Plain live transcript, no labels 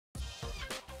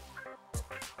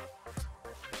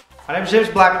My name is James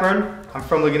Blackburn. I'm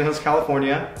from Laguna Hills,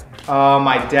 California.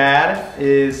 My dad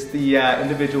is the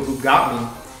individual who got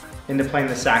me into playing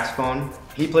the saxophone.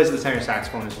 He plays the tenor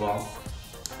saxophone as well.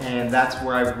 And that's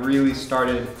where I really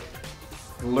started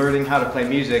learning how to play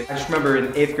music. I just remember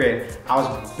in 8th grade, I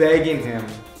was begging him,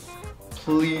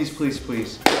 please, please,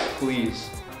 please, please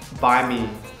buy me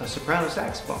a soprano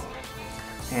saxophone.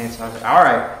 And so I was like, all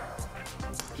right.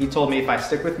 He told me if I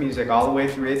stick with music all the way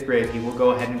through 8th grade, he will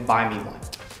go ahead and buy me one.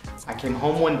 I came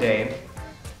home one day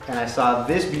and I saw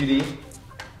this beauty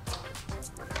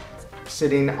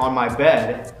sitting on my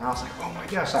bed. And I was like, oh my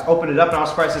gosh. I opened it up and I was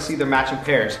surprised to see they're matching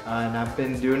pairs. And I've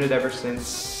been doing it ever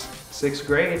since 6th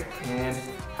grade and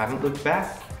haven't looked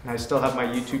back. And I still have my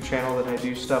YouTube channel that I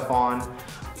do stuff on.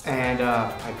 And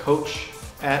I coach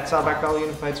at Saddleback Valley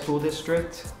Unified School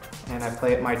District. And I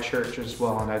play at my church as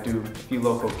well, and I do a few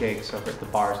local gigs over at the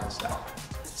bars and stuff.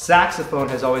 Saxophone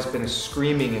has always been a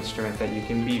screaming instrument that you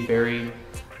can be very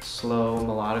slow,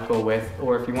 melodical with,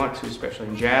 or if you want to, especially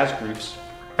in jazz groups,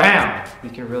 bam,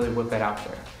 you can really whip it out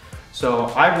there. So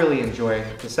I really enjoy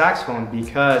the saxophone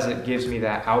because it gives me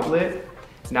that outlet.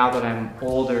 Now that I'm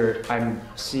older, I'm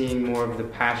seeing more of the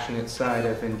passionate side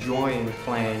of enjoying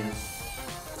playing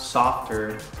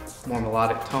softer, more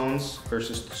melodic tones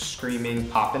versus the screaming,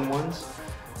 popping ones.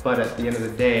 But at the end of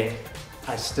the day,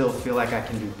 I still feel like I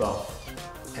can do both.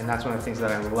 And that's one of the things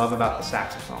that I love about the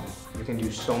saxophone. You can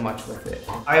do so much with it.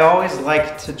 I always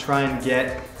like to try and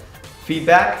get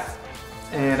feedback.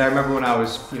 And I remember when I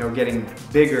was, getting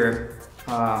bigger,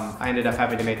 I ended up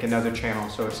having to make another channel,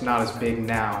 so it's not as big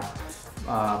now.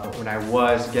 But when I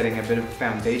was getting a bit of a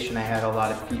foundation, I had a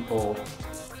lot of people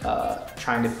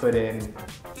trying to put in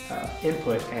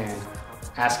input and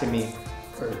asking me,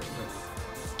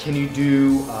 can you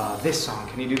do this song?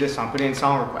 Can you do this song? Put in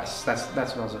song requests. That's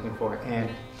what I was looking for. And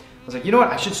I was like, you know what?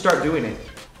 I should start doing it.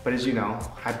 But as you know,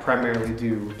 I primarily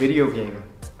do video game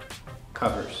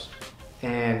covers.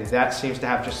 And that seems to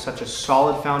have just such a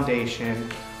solid foundation.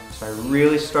 So I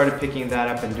really started picking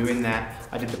that up and doing that.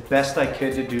 I did the best I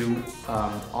could to do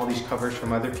all these covers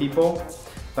from other people.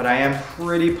 But I am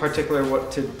pretty particular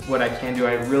what I can do.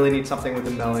 I really need something with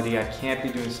a melody. I can't be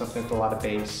doing something with a lot of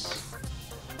bass,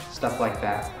 stuff like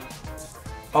that.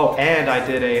 Oh, and I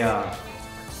did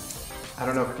I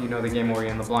don't know if you know the game Ori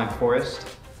and the Blind Forest.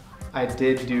 I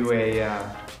did do a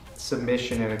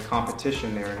submission in a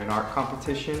competition there, in an art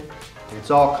competition. And it's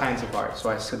all kinds of art.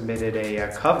 So I submitted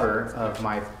a cover of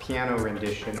my piano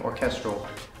rendition, orchestral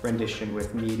rendition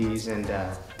with MIDIs and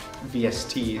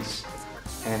VSTs.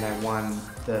 And I won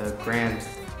the grand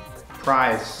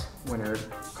prize winner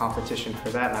competition for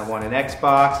that. And I won an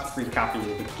Xbox, a free copy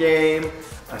of the game,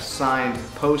 a signed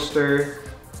poster,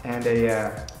 and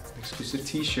a exclusive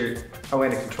t-shirt. Oh,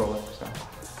 and a controller, so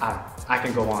I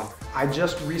can go on. I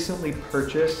just recently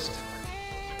purchased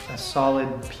a solid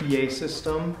PA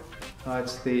system.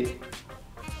 It's the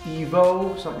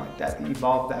Evo, something like that, the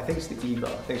Evolve, I think it's the Evo,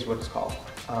 I think is what it's called.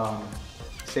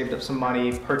 Saved up some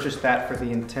money, purchased that for the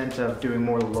intent of doing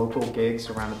more local gigs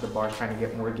around at the bars, trying to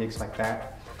get more gigs like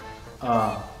that.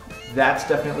 That's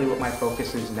definitely what my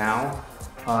focus is now.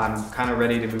 I'm kind of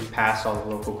ready to move past all the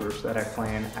local groups that I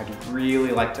play in. I'd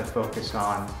really like to focus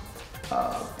on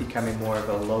becoming more of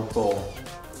a local,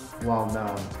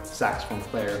 well-known saxophone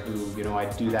player who, I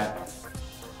do that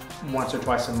once or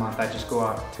twice a month. I just go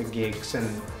out to gigs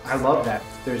and I love that.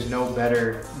 There's no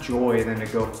better joy than to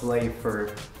go play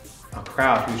for a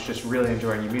crowd who's just really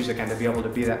enjoying your music, and to be able to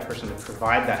be that person to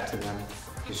provide that to them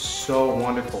is so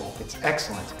wonderful. It's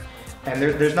excellent. And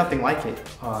there's nothing like it.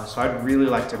 So I'd really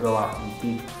like to go out and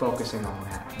be focusing on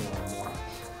that more and more.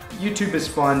 YouTube is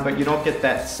fun, but you don't get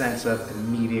that sense of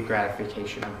immediate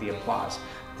gratification of the applause.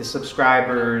 The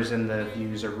subscribers and the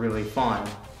views are really fun,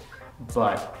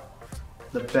 but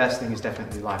the best thing is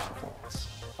definitely live performance.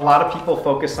 A lot of people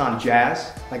focus on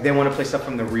jazz, like they want to play stuff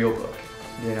from the real book.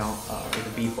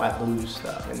 The B-flat blues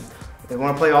stuff, and they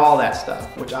want to play all that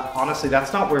stuff, which honestly,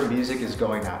 that's not where music is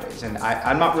going nowadays. And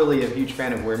I'm not really a huge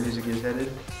fan of where music is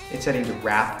headed. It's heading to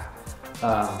rap.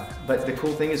 But the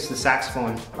cool thing is the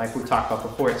saxophone, like we talked about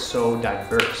before, it's so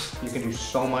diverse. You can do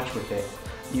so much with it.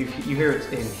 You hear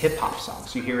it in hip-hop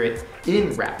songs, you hear it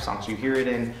in rap songs, you hear it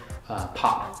in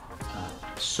pop.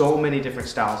 So many different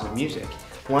styles of music.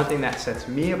 One thing that sets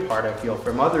me apart, I feel,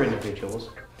 from other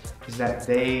individuals is that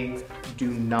they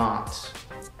do not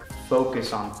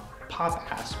focus on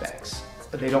pop aspects.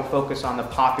 They don't focus on the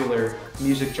popular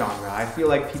music genre. I feel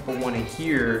like people want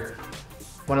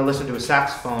to listen to a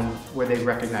saxophone where they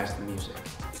recognize the music.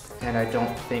 And I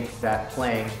don't think that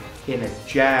playing in a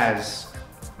jazz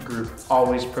group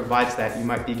always provides that. You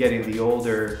might be getting the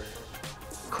older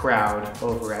crowd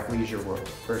over at Leisure World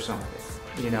or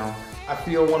something, you know? I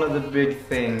feel one of the big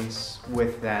things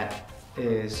with that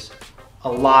is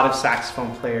a lot of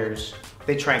saxophone players,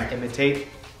 they try and imitate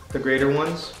the greater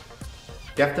ones.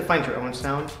 You have to find your own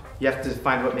sound. You have to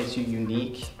find what makes you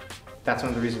unique. That's one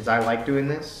of the reasons I like doing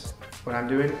this, what I'm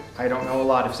doing. I don't know a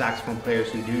lot of saxophone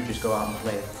players who do just go out and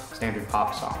play standard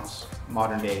pop songs,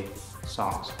 modern day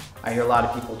songs. I hear a lot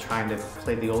of people trying to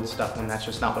play the old stuff when that's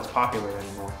just not what's popular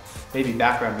anymore. Maybe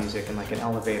background music in like an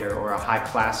elevator or a high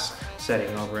class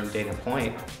setting over in Dana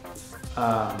Point.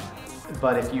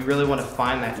 But if you really want to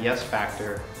find that yes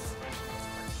factor,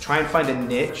 try and find a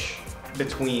niche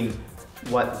between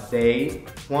what they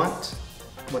want,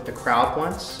 what the crowd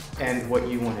wants, and what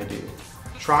you want to do.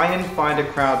 Try and find a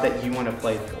crowd that you want to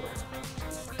play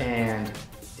for. And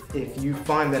if you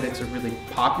find that it's a really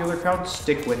popular crowd,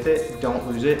 stick with it, don't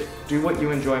lose it. Do what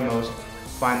you enjoy most,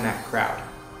 find that crowd.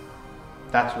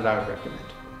 That's what I would recommend.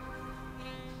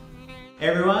 Hey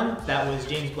everyone, that was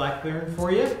James Blackburn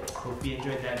for you. Hope you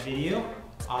enjoyed that video.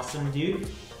 Awesome dude.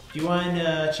 Do you want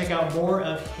to check out more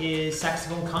of his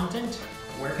saxophone content?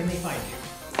 Where can they find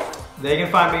you? They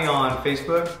can find me on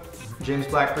Facebook, James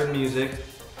Blackburn Music.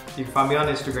 You can find me on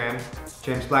Instagram,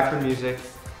 James Blackburn Music.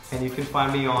 And you can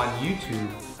find me on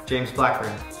YouTube, James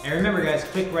Blackburn. And remember guys,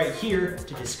 click right here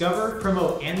to discover,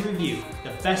 promote, and review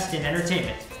the best in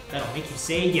entertainment that'll make you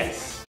say yes.